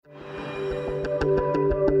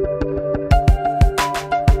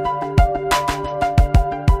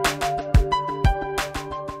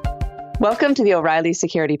Welcome to the O'Reilly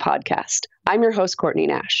Security Podcast. I'm your host, Courtney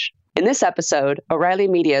Nash. In this episode, O'Reilly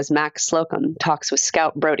Media's Max Slocum talks with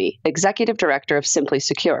Scout Brody, Executive Director of Simply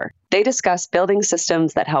Secure. They discuss building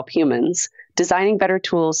systems that help humans, designing better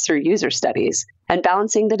tools through user studies, and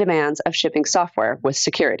balancing the demands of shipping software with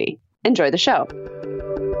security. Enjoy the show.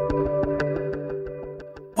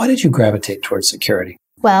 Why did you gravitate towards security?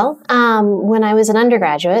 Well, when I was an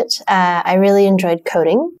undergraduate, I really enjoyed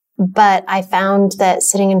coding. But I found that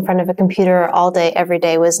sitting in front of a computer all day, every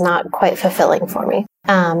day was not quite fulfilling for me.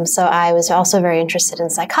 So I was also very interested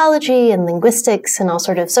in psychology and linguistics and all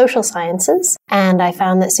sort of social sciences. And I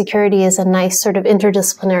found that security is a nice sort of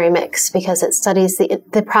interdisciplinary mix because it studies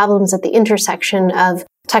the problems at the intersection of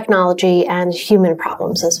technology and human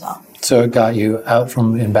problems as well. So it got you out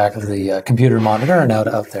from in back of the computer monitor and out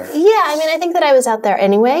there? Yeah, I mean, I think that I was out there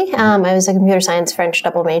anyway. I was a computer science French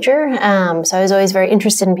double major. So I was always very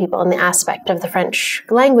interested in people, and the aspect of the French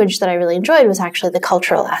language that I really enjoyed was actually the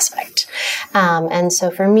cultural aspect. And so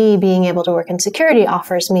for me, being able to work in security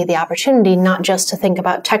offers me the opportunity not just to think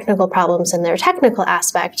about technical problems in their technical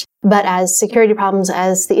aspect, but as security problems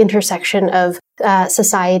as the intersection of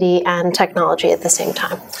society and technology at the same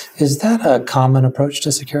time. Is that a common approach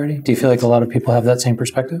to security? Do you feel like a lot of people have that same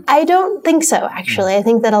perspective? I don't think so, actually. I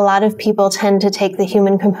think that a lot of people tend to take the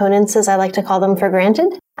human components, as I like to call them, for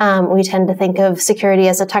granted. We tend to think of security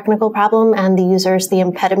as a technical problem and the user as the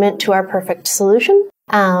impediment to our perfect solution.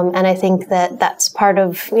 And I think that that's part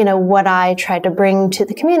of, what I try to bring to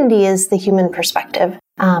the community is the human perspective.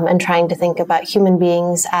 And trying to think about human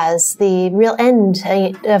beings as the real end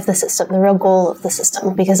of the system, the real goal of the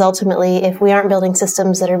system. Because ultimately, if we aren't building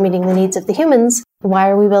systems that are meeting the needs of the humans, why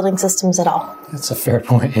are we building systems at all? That's a fair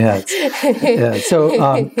point, yeah. So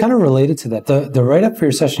kind of related to that, the write-up for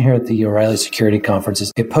your session here at the O'Reilly Security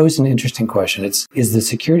Conference, it posed an interesting question. Is the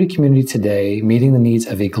security community today meeting the needs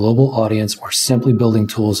of a global audience or simply building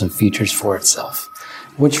tools and features for itself?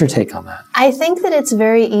 What's your take on that? I think that it's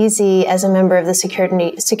very easy as a member of the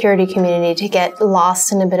security community to get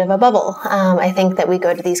lost in a bit of a bubble. I think that we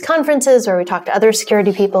go to these conferences where we talk to other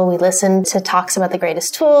security people, we listen to talks about the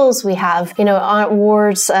greatest tools, we have,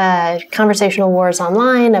 conversational wars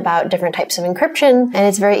online about different types of encryption, and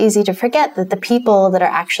it's very easy to forget that the people that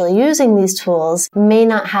are actually using these tools may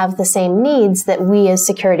not have the same needs that we as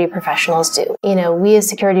security professionals do. We as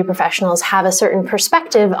security professionals have a certain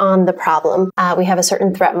perspective on the problem. We have a certain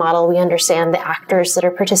threat model. We understand the actors that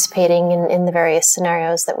are participating in the various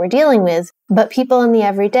scenarios that we're dealing with. But people in the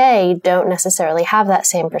everyday don't necessarily have that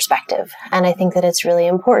same perspective. And I think that it's really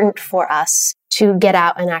important for us to get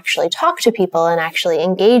out and actually talk to people and actually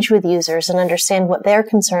engage with users and understand what their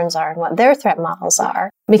concerns are and what their threat models are,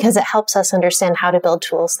 because it helps us understand how to build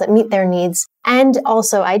tools that meet their needs and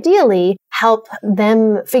also ideally help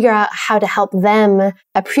them figure out how to help them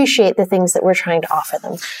appreciate the things that we're trying to offer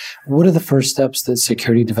them. What are the first steps that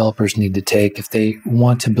security developers need to take if they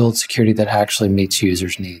want to build security that actually meets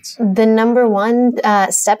users' needs? The number one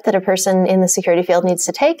step that a person in the security field needs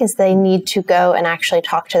to take is they need to go and actually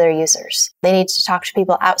talk to their users. They need to talk to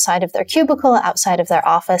people outside of their cubicle, outside of their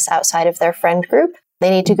office, outside of their friend group.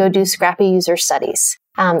 They need to go do scrappy user studies.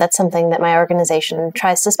 That's something that my organization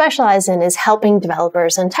tries to specialize in, is helping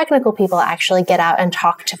developers and technical people actually get out and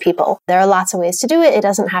talk to people. There are lots of ways to do it. It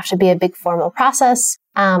doesn't have to be a big formal process.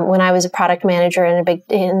 When I was a product manager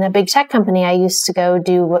in a big tech company, I used to go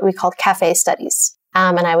do what we called cafe studies.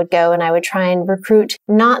 And I would go and I would try and recruit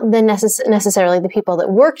not necessarily the people that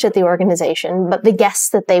worked at the organization, but the guests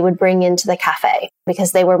that they would bring into the cafe,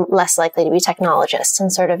 because they were less likely to be technologists,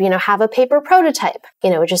 and sort of, have a paper prototype,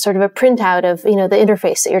 which is sort of a printout of, the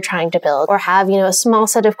interface that you're trying to build, or have, a small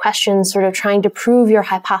set of questions sort of trying to prove your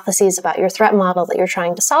hypotheses about your threat model that you're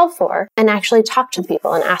trying to solve for, and actually talk to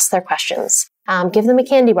people and ask their questions. Give them a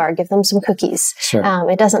candy bar, give them some cookies. Sure.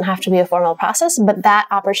 It doesn't have to be a formal process, but that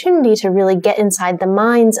opportunity to really get inside the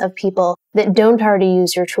minds of people that don't already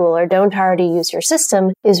use your tool or don't already use your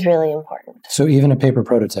system is really important. So even a paper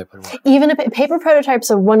prototype would work? Even paper prototypes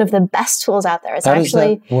are one of the best tools out there. It's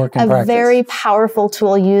actually a very powerful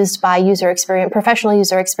tool used by professional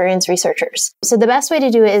user experience researchers. So the best way to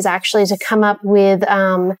do it is actually to come up with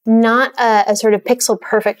not a sort of pixel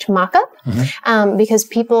perfect mockup, because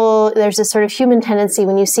there's a sort of human tendency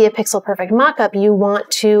when you see a pixel perfect mockup, you want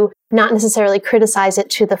to not necessarily criticize it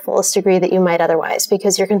to the fullest degree that you might otherwise,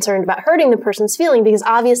 because you're concerned about hurting the person's feeling, because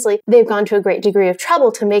obviously they've gone to a great degree of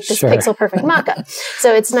trouble to make this pixel perfect mockup.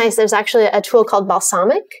 So it's nice. There's actually a tool called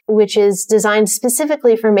Balsamiq, which is designed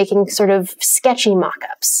specifically for making sort of sketchy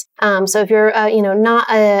mockups. So if you're, not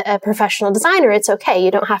a professional designer, it's okay.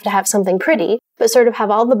 You don't have to have something pretty, but sort of have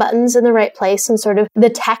all the buttons in the right place and sort of the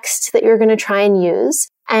text that you're going to try and use.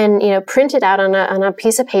 and, print it out on a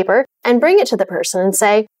piece of paper and bring it to the person and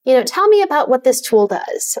say, tell me about what this tool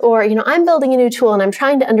does. Or, I'm building a new tool and I'm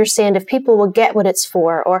trying to understand if people will get what it's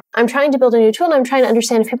for. Or I'm trying to build a new tool and I'm trying to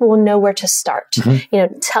understand if people will know where to start.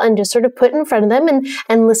 And just sort of put it in front of them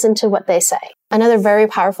and listen to what they say. Another very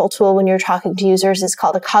powerful tool when you're talking to users is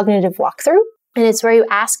called a cognitive walkthrough. And it's where you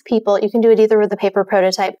ask people, you can do it either with a paper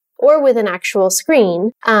prototype or with an actual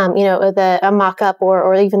screen, with a mock-up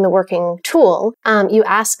or even the working tool. You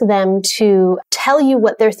ask them to tell you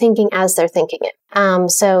what they're thinking as they're thinking it.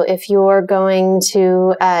 So if you're going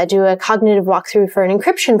to do a cognitive walkthrough for an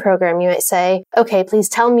encryption program, you might say, okay, please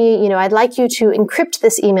tell me, I'd like you to encrypt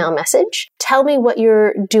this email message. Tell me what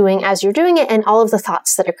you're doing as you're doing it and all of the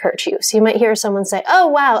thoughts that occur to you. So you might hear someone say, oh,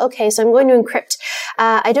 wow, okay, so I'm going to encrypt.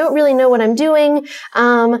 I don't really know what I'm doing.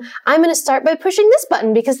 I'm going to start by pushing this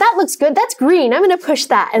button because that looks good. That's green. I'm going to push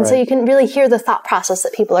that. And so you can really hear the thought process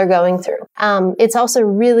that people are going through. It's also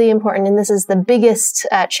really important, and this is the biggest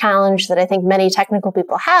challenge that I think many technical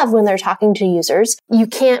people have when they're talking to users. You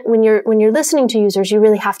can't, when you're listening to users, you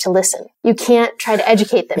really have to listen. You can't try to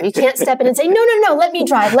educate them. You can't step in and say, no, let me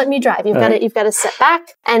drive. You've got to step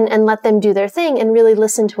back and let them do their thing and really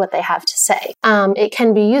listen to what they have to say. It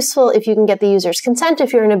can be useful if you can get the user's consent,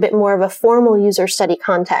 if you're in a bit more of a formal user study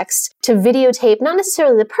context, to videotape not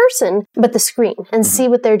necessarily the person, but the screen and see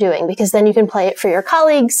what they're doing, because then you can play it for your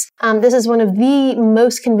colleagues. This is one of the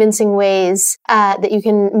most convincing ways that you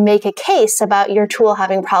can make a case about your tool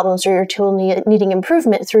having problems or your tool needing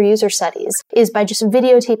improvement through user studies, is by just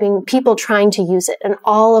videotaping people trying to use it and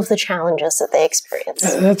all of the challenges that they experience.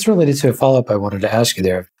 That's related to a follow-up I wanted to ask you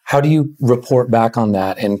there. How do you report back on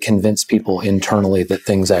that and convince people internally that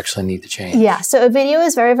things actually need to change? Yeah, so a video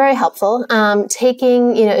is very, very helpful.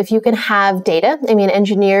 Taking, if you can have data,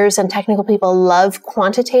 engineers and technical people love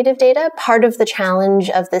quantitative data. Part of the challenge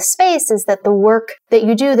of this space is that the work that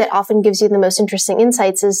you do that often gives you the most interesting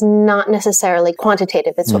insights is not necessarily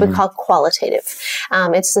quantitative. It's what we call qualitative.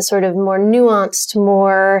 It's the sort of more nuanced,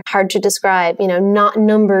 more hard to describe, not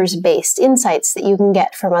numbers-based insights that you can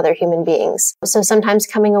get from other human beings. So sometimes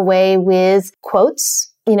coming away with quotes,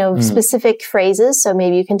 specific phrases. So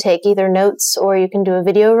maybe you can take either notes or you can do a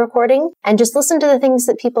video recording and just listen to the things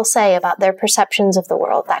that people say about their perceptions of the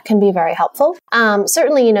world. That can be very helpful.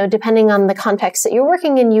 Certainly, depending on the context that you're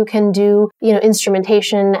working in, you can do,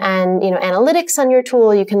 instrumentation and, analytics on your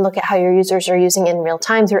tool. You can look at how your users are using it in real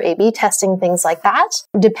time through A/B testing, things like that.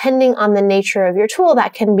 Depending on the nature of your tool,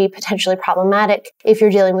 that can be potentially problematic. If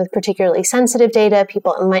you're dealing with particularly sensitive data,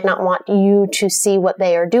 people might not want you to see what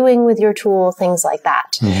they are doing with your tool, things like that.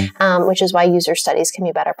 Which is why user studies can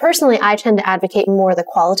be better. Personally, I tend to advocate more the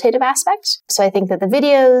qualitative aspect. So I think that the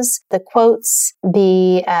videos, the quotes,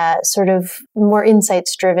 the sort of more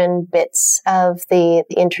insights-driven bits of the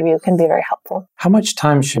interview can be very helpful. How much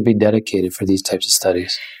time should be dedicated for these types of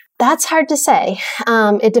studies? That's hard to say.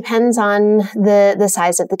 It depends on the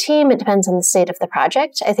size of the team. It depends on the state of the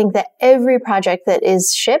project. I think that every project that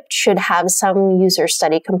is shipped should have some user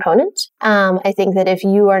study component. I think that if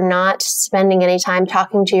you are not spending any time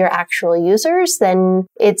talking to your actual users, then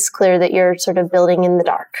it's clear that you're sort of building in the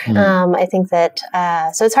dark. I think that,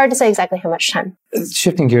 so it's hard to say exactly how much time.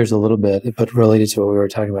 Shifting gears a little bit, but related to what we were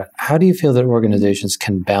talking about, how do you feel that organizations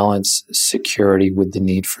can balance security with the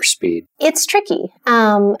need for speed? It's tricky.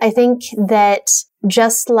 I think that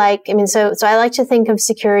just like, so I like to think of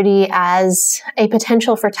security as a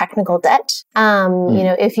potential for technical debt.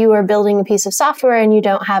 If you are building a piece of software and you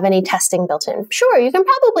don't have any testing built in, sure, you can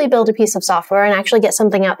probably build a piece of software and actually get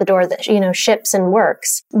something out the door that, ships and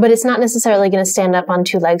works, but it's not necessarily going to stand up on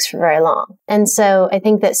two legs for very long. And so I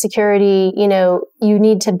think that security, you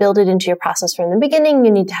need to build it into your process from the beginning.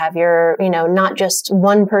 You need to have your, not just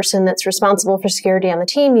one person that's responsible for security on the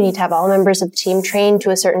team. You need to have all members of the team trained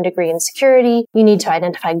to a certain degree in security. You need to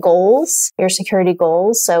identify goals, your security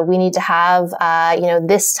goals. So we need to have,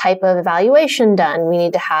 this type of evaluation done. We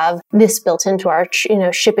need to have this built into our,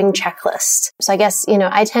 shipping checklist. So I guess,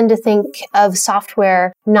 I tend to think of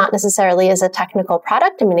software not necessarily as a technical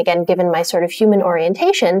product. Again, given my sort of human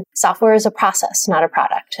orientation, software is a process, not a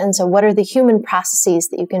product. And so what are the human processes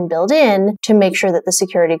that you can build in to make sure that the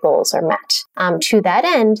security goals are met? To that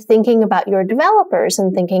end, thinking about your developers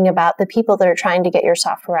and thinking about the people that are trying to get your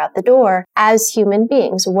software out the door as human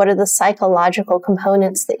beings. What are the psychological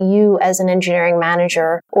components that you as an engineering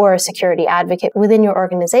manager or a security advocate within your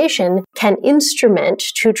organization can instrument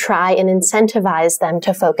to try and incentivize them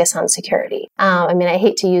to focus on security? I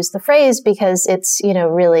hate to use the phrase because it's,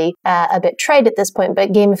 really a bit trite at this point,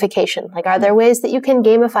 but gamification. Like, are there ways that you can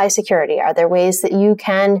gamification gamify security? Are there ways that you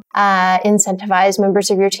can incentivize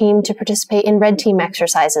members of your team to participate in red team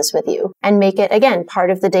exercises with you and make it, again, part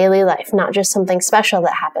of the daily life, not just something special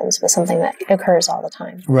that happens, but something that occurs all the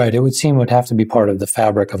time? Right. It would seem would have to be part of the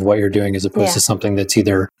fabric of what you're doing as opposed to something that's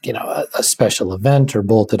either, a special event or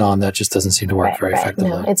bolted on. That just doesn't seem to work very effectively.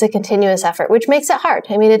 No, it's a continuous effort, which makes it hard.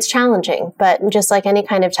 I mean, it's challenging, but just like any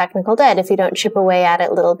kind of technical debt, if you don't chip away at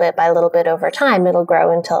it little bit by little bit over time, it'll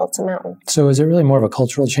grow until it's a mountain. So is it really more of a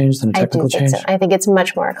cultural change than a technical change? I think it's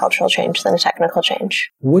much more a cultural change than a technical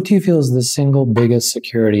change. What do you feel is the single biggest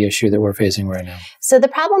security issue that we're facing right now? So the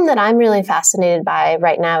problem that I'm really fascinated by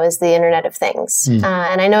right now is the Internet of Things. And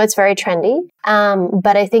I know it's very trendy,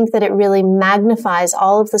 but I think that it really magnifies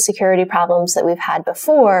all of the security problems that we've had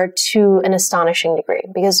before to an astonishing degree.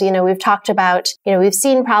 Because, we've talked about, we've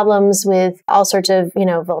seen problems with all sorts of,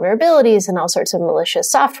 vulnerabilities and all sorts of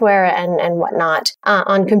malicious software and whatnot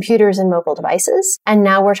on computers and mobile devices. And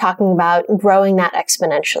now we're talking about growing that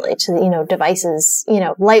exponentially to, devices,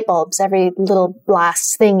 light bulbs, every little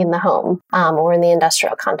last thing in the home or in the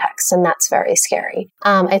industrial context. And that's very scary.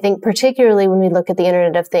 I think particularly when we look at the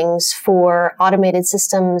Internet of Things for automated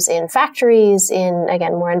systems in factories, in,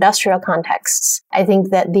 again, more industrial contexts, I think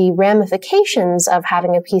that the ramifications of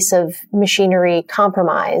having a piece of machinery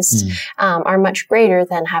compromised are much greater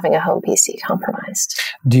than having a home PC compromised.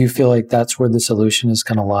 Do you feel like that's where the solution is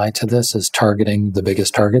going to lie to this, is targeting the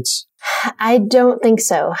biggest targets? I don't think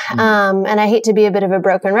so. And I hate to be a bit of a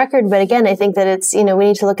broken record, but again, I think that it's, we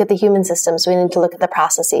need to look at the human systems. We need to look at the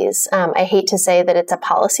processes. I hate to say that it's a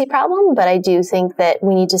policy problem, but I do think that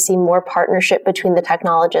we need to see more partnership between the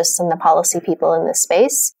technologists and the policy people in this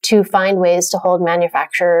space to find ways to hold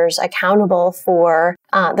manufacturers accountable for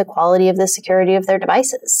the quality of the security of their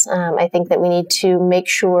devices. I think that we need to make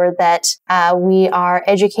sure that we are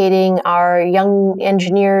educating our young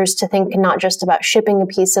engineers to think not just about shipping a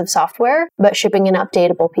piece of software, but shipping an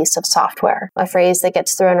updatable piece of software. A phrase that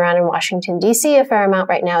gets thrown around in Washington, D.C. a fair amount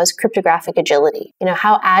right now is cryptographic agility.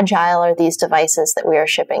 How agile are these devices that we are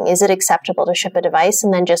shipping? Is it acceptable to ship a device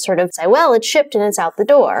and then just sort of say, well, it's shipped and it's out the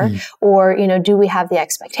door? Or, do we have the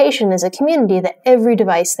expectation as a community that every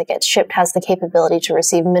device that gets shipped has the capability to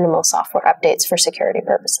receive minimal software updates for security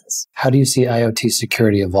purposes? How do you see IoT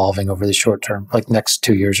security evolving over the short term, like next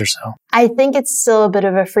 2 years or so? I think it's still a bit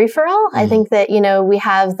of a free-for-all. I think that, we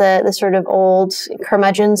have the sort of old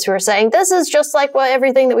curmudgeons who are saying, this is just like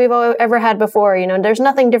everything that we've ever had before. There's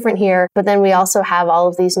nothing different here. But then we also have all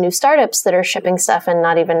of these new startups that are shipping stuff and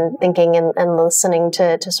not even thinking and listening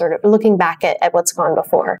to sort of looking back at what's gone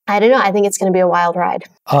before. I don't know. I think it's going to be a wild ride.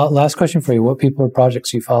 Last question for you. What people or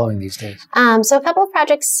projects are you following these days? So a couple of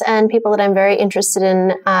projects and people that I'm very interested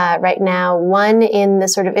in right now. One in the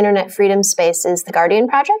sort of internet freedom space is the Guardian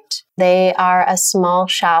Project. They are a small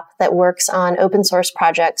shop that works on open source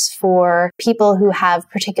projects for people who have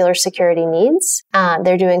particular security needs.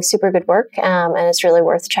 They're doing super good work, and it's really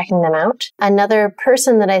worth checking them out. Another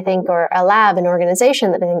person that I think, or a lab, an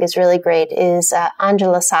organization that I think is really great is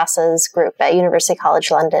Angela Sassa's group at University College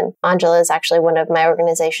London. Angela is actually one of my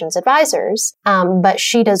organization's advisors, but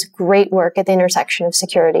she does great work at the intersection of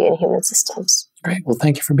security and human systems. Great. Well,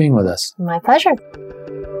 thank you for being with us. My pleasure.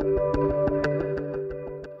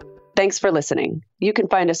 Thanks for listening. You can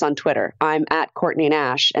find us on Twitter. I'm at Courtney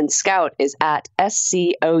Nash, and Scout is at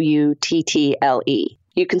SCOUTTLE.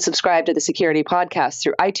 You can subscribe to the Security Podcast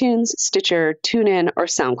through iTunes, Stitcher, TuneIn, or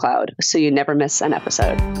SoundCloud, so you never miss an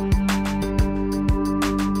episode.